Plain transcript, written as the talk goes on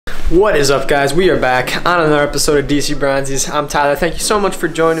What is up, guys? We are back on another episode of DC Bronzies. I'm Tyler. Thank you so much for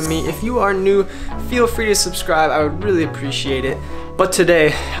joining me. If you are new, feel free to subscribe. I would really appreciate it. But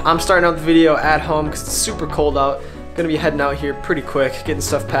today, I'm starting out the video at home because it's super cold out. Gonna be heading out here pretty quick, getting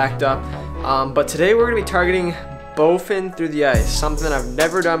stuff packed up. But today we're gonna be targeting bowfin through the ice, something that I've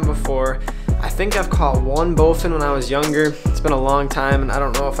never done before. I think I've caught one bowfin when I was younger. It's been a long time and I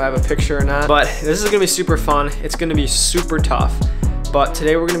don't know if I have a picture or not. But this is gonna be super fun. It's gonna be super tough. But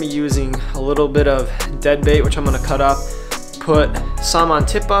today we're gonna be using a little bit of dead bait, which I'm gonna cut up, put some on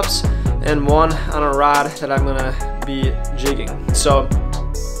tip ups and one on a rod that I'm gonna be jigging. So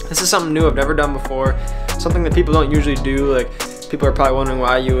this is something new I've never done before, something that people don't usually do. Like, people are probably wondering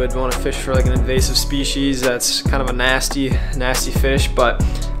why you would want to fish for like an invasive species that's kind of a nasty fish, but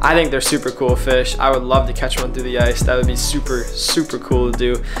I think they're super cool fish. I would love to catch one through the ice. That would be super cool to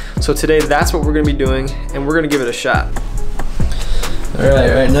do. So today that's what we're gonna be doing, and we're gonna give it a shot. All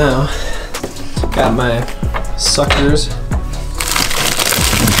right now, got my suckers. This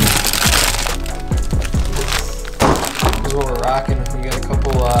is what we're rocking. We got a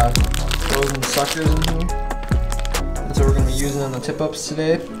couple frozen suckers in here. That's what we're gonna be using on the tip ups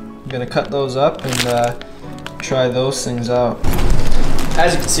today. I'm gonna cut those up and try those things out.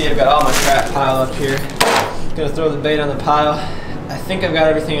 As you can see, I've got all my crap piled up here. I'm gonna throw the bait on the pile. I think I've got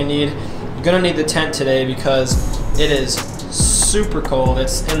everything I need. I'm gonna need the tent today because it is super cold.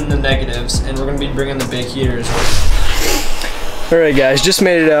 It's in the negatives, and we're gonna be bringing the big heaters. All right, guys, just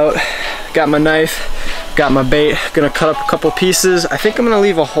made it out. Got my knife, got my bait. Gonna cut up a couple pieces. I think I'm gonna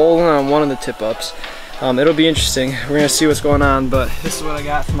leave a hole on one of the tip ups. It'll be interesting. We're gonna see what's going on, but this is what I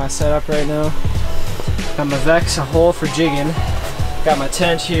got for my setup right now. Got my Vex, a hole for jigging. Got my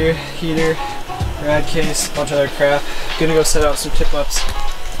tent here, heater, rad case, a bunch of other crap. Gonna go set out some tip ups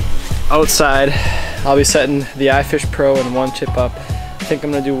outside. I'll be setting the iFish Pro in one tip up. I think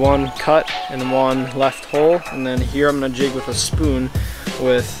I'm gonna do one cut and one left hole, and then here I'm gonna jig with a spoon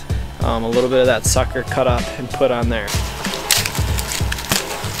with a little bit of that sucker cut up and put on there.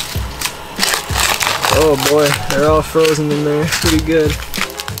 Oh boy, they're all frozen in there. Pretty good.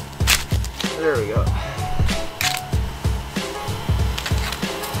 There we go.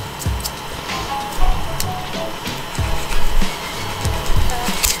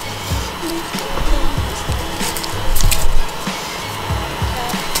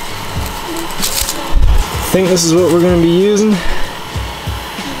 I think this is what we're going to be using. A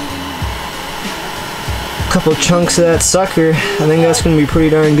couple chunks of that sucker. I think that's going to be pretty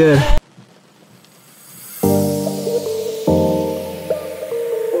darn good.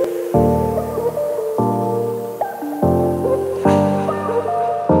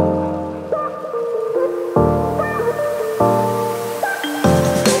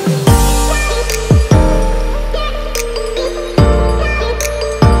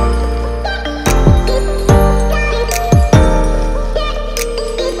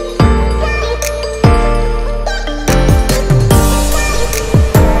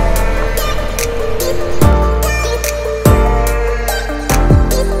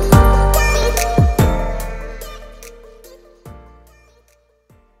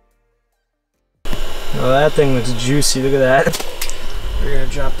 Oh, that thing looks juicy. Look at that. We're gonna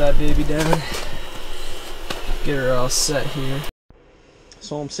drop that baby down. Get her all set here.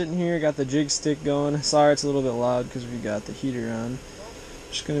 So I'm sitting here, got the jig stick going. Sorry it's a little bit loud because we got the heater on.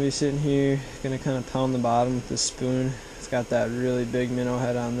 Just gonna be sitting here, gonna kind of pound the bottom with this spoon. It's got that really big minnow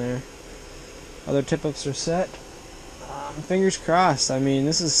head on there. Other tip ups are set. Fingers crossed. I mean,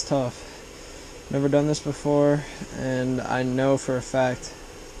 this is tough. Never done this before, and I know for a fact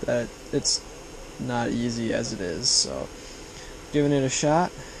that it's not easy as it is, so giving it a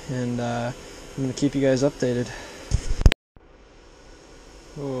shot, and I'm gonna keep you guys updated.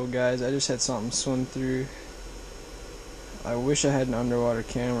 Oh guys, I just had something swim through. I wish I had an underwater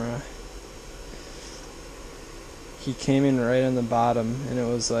camera. He came in right on the bottom, and it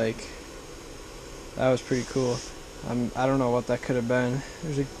was like, that was pretty cool. I don't know what that could have been.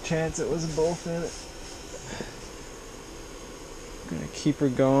 There's a chance it was a bowfin. Gonna keep her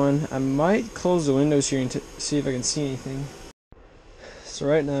going. I might close the windows here and see if I can see anything. So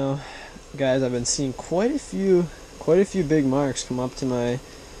right now, guys, I've been seeing quite a few big marks come up to my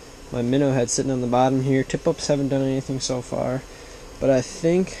minnow head sitting on the bottom here. Tip ups haven't done anything so far, but I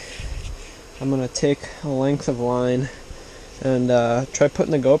think I'm gonna take a length of line and try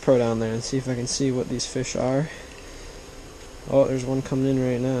putting the GoPro down there and see if I can see what these fish are. Oh, there's one coming in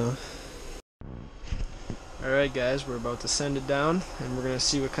right now. Alright guys, we're about to send it down, and we're going to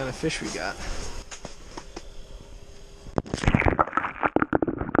see what kind of fish we got.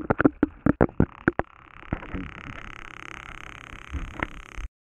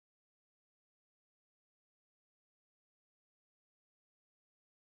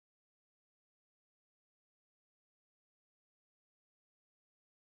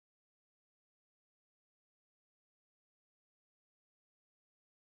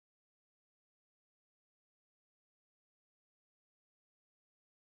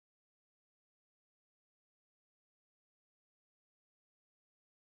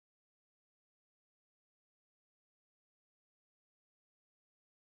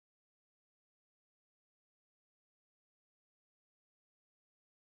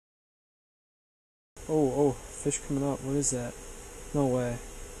 Oh, fish coming up. What is that? No way.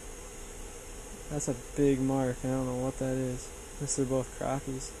 That's a big mark. I don't know what that is. Unless they're both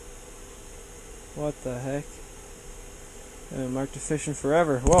crappies. What the heck? I haven't marked a fish in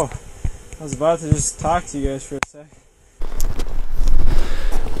forever. Whoa. I was about to just talk to you guys for a sec.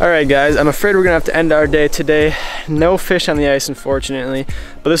 Alright guys, I'm afraid we're going to have to end our day today. No fish on the ice, unfortunately.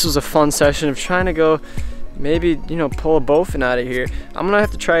 But this was a fun session of trying to go, maybe, you know, pull a bowfin out of here. I'm going to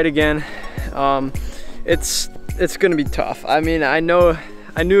have to try it again. It's going to be tough. I mean, I knew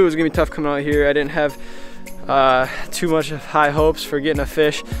it was going to be tough coming out here. I didn't have too much of high hopes for getting a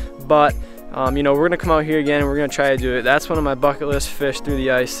fish. But you know, we're gonna come out here again and we're gonna try to do it. That's one of my bucket list fish through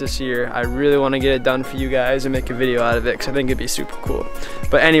the ice this year. I really want to get it done for you guys and make a video out of it because I think it'd be super cool.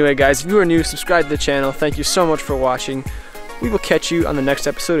 But anyway guys, if you are new, subscribe to the channel. Thank you so much for watching. We will catch you on the next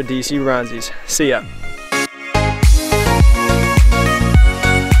episode of DC Bronzies. See ya.